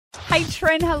Hey,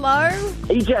 Trent, hello.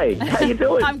 EJ, how you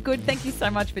doing? I'm good. Thank you so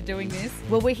much for doing this.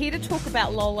 Well, we're here to talk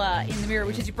about Lola in the Mirror,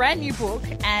 which is your brand new book.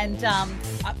 And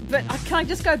but can I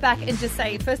just go back and just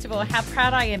say, first of all, how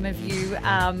proud I am of you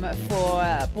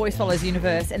for Boy Swallows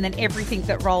Universe, and then everything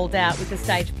that rolled out with the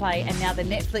stage play and now the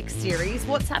Netflix series.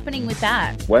 What's happening with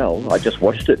that? Well, I just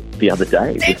watched it the other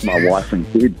day with my wife and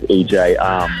kids, EJ.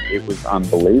 It was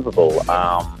unbelievable.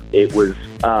 It was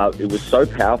so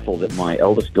powerful that my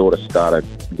eldest daughter started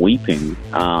weeping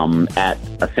at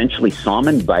essentially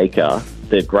Simon Baker,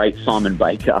 the great Simon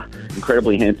Baker,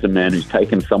 incredibly handsome man who's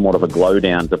taken somewhat of a glow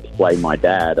down to play my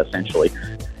dad, essentially.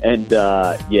 And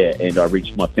and I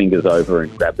reached my fingers over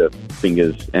and grabbed her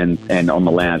fingers and on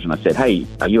the lounge, and I said, "Hey,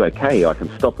 are you okay? I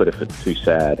can stop it if it's too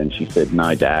sad." And she said,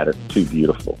 "No, Dad, it's too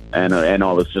beautiful." And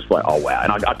I was just like, "Oh wow!"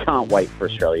 And I can't wait for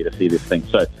Australia to see this thing.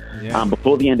 So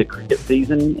before the end of cricket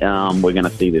season, we're going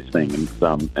to see this thing, and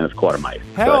it's quite amazing.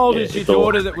 How old is your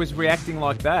daughter that was reacting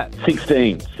like that?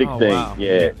 16. Oh, wow.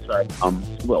 Yeah. So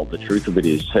well, the truth of it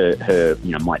is, her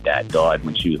my dad died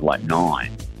when she was like 9.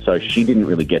 So she didn't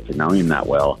really get to know him that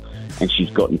well, and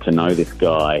she's gotten to know this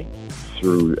guy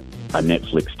through a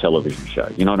Netflix television show.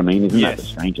 You know what I mean? Isn't that the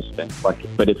strangest thing?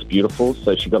 But it's beautiful.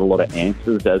 So she got a lot of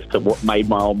answers as to what made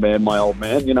my old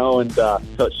man, you know. And so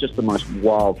it's just the most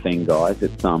wild thing, guys.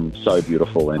 It's so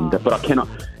beautiful. And but I cannot.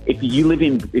 If you live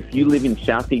in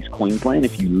Southeast Queensland,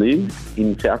 in the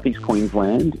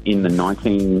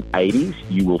 1980s,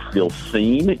 you will feel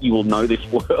seen. You will know this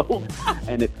world,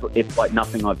 and it's like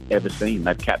nothing I've ever seen.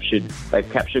 They've captured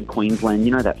Queensland. You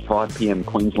know, that 5 p.m.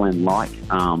 Queensland light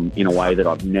in a way that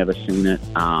I've never seen it.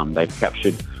 They've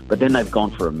captured. But then they've gone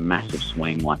for a massive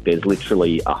swing. Like there's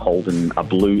literally a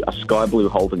sky blue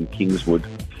Holden Kingswood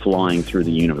flying through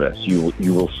the universe. You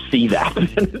will see that.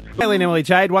 Haley and Emily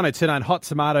Jade, 102.9 Hot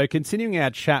Tomato, continuing our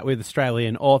chat with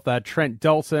Australian author Trent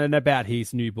Dalton about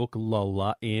his new book,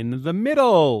 Lola in the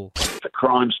Middle. It's a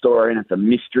crime story, and it's a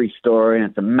mystery story, and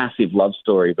it's a massive love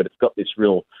story, but it's got this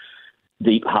real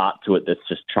deep heart to it that's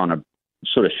just trying to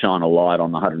sort of shine a light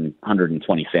on the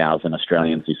 120,000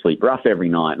 Australians who sleep rough every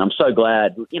night. And I'm so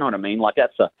glad, you know what I mean? Like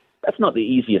that's not the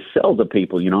easiest sell to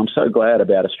people, you know. I'm so glad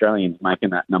about Australians making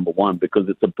that number one, because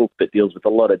it's a book that deals with a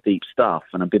lot of deep stuff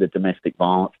and a bit of domestic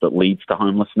violence that leads to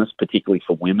homelessness, particularly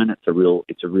for women. It's a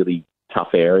really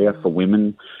tough area for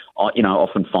women, you know,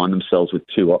 often find themselves with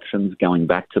two options: going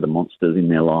back to the monsters in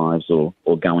their lives or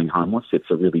going homeless.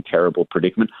 It's a really terrible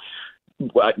predicament.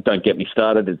 Don't get me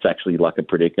started. It's actually like a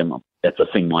predicament. That's a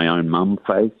thing my own mum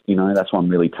faced, you know. That's why I'm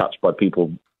really touched by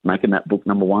people making that book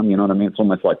number one, you know what I mean? It's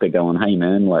almost like they're going, "Hey,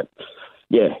 man, like,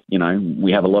 yeah, you know,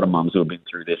 we have a lot of mums who have been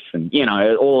through this," and, you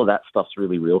know, all of that stuff's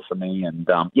really real for me. And,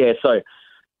 so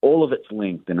all of it's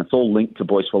linked, and it's all linked to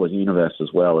Boy Swallows Universe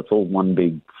as well. It's all one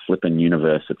big flipping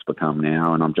universe it's become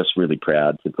now, and I'm just really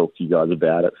proud to talk to you guys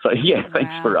about it. So,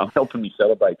 thanks for helping me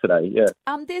celebrate today,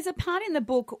 There's a part in the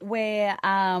book where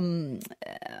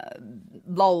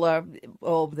Lola,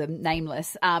 or the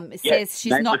Nameless, says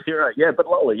she's Nameless not... hero. Yeah, but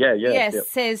Lola,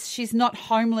 says she's not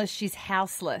homeless, she's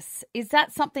houseless. Is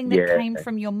that something that came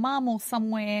from your mum or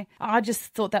somewhere? I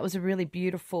just thought that was a really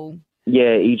beautiful...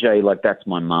 Yeah, EJ, like that's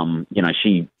my mum. You know,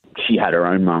 she had her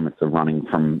own moments of running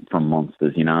from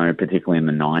monsters, you know, particularly in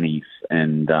the 90s.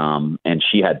 And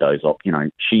she had those, you know,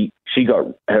 she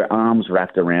got her arms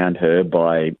wrapped around her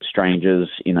by strangers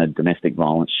in a domestic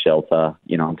violence shelter.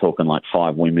 You know, I'm talking like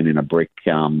 5 women in a brick,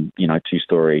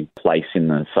 2-story place in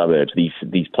the suburbs.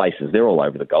 These places, they're all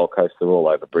over the Gold Coast. They're all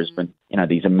over Brisbane. You know,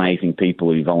 these amazing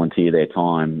people who volunteer their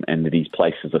time, and these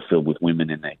places are filled with women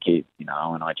and their kids, you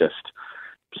know, and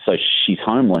so she's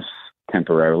homeless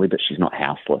temporarily, but she's not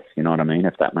houseless, you know what I mean,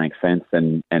 if that makes sense.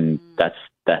 And that's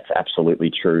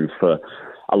absolutely true for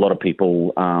a lot of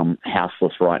people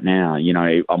houseless right now. You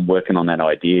know, I'm working on that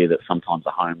idea that sometimes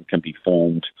a home can be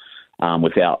formed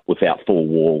without 4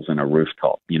 walls and a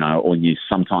rooftop, you know. All you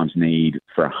sometimes need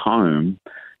for a home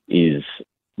is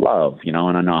love, you know.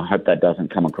 And I hope that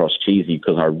doesn't come across cheesy,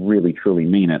 because I really, truly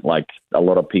mean it. Like, a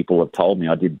lot of people have told me,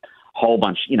 I did whole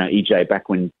bunch, you know, EJ, back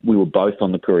when we were both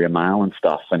on the Courier Mail and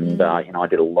stuff, and you know, I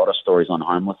did a lot of stories on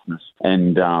homelessness,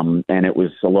 and it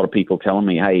was a lot of people telling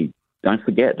me, "Hey, don't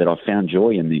forget that I've found joy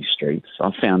in these streets.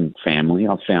 I've found family.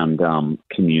 I've found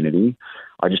community.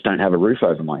 I just don't have a roof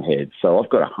over my head, so I've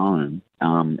got a home."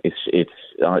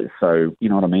 So you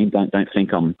know what I mean. Don't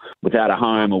think I'm without a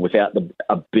home or without the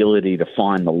ability to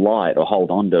find the light or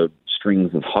hold on to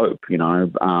strings of hope. You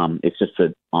know, it's just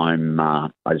that I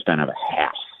just don't have a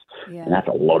house. Yeah. And that's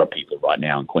a lot of people right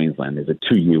now in Queensland. There's a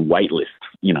 2-year wait list.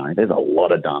 You know, there's a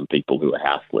lot of darn people who are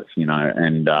houseless, you know,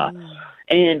 and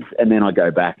And then I go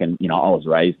back and, I was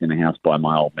raised in a house by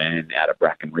my old man out at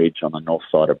Bracken Ridge on the north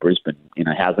side of Brisbane, in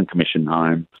a housing commission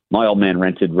home. My old man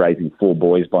rented, raising 4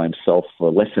 boys by himself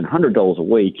for less than $100 a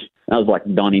week. That was like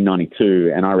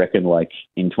 1992. And I reckon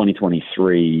in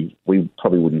 2023, we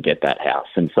probably wouldn't get that house.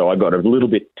 And so I got a little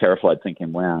bit terrified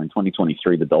thinking, wow, in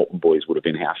 2023, the Dalton boys would have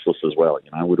been houseless as well.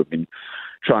 Would have been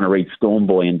trying to read Storm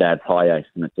Boy in Dad's high ace,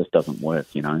 and it just doesn't work,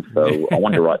 So I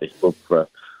wanted to write this book for,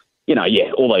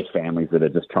 all those families that are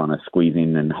just trying to squeeze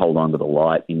in and hold on to the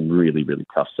light in really, really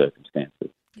tough circumstances.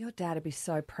 Your dad would be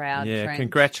so proud, Yeah, Trent.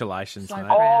 congratulations, So mate.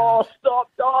 proud. Oh, stop.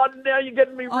 Oh, now you're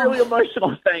getting me really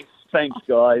emotional. Thanks,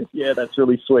 guys. Yeah, that's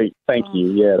really sweet. Thank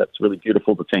you. Yeah, that's really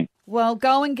beautiful to think. Well,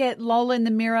 go and get Lola in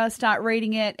the Mirror. Start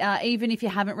reading it, even if you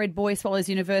haven't read Boy Swallows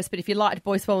Universe. But if you liked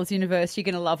Boy Swallows Universe, you're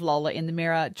going to love Lola in the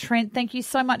Mirror. Trent, thank you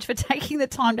so much for taking the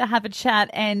time to have a chat.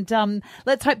 And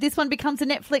let's hope this one becomes a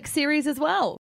Netflix series as well.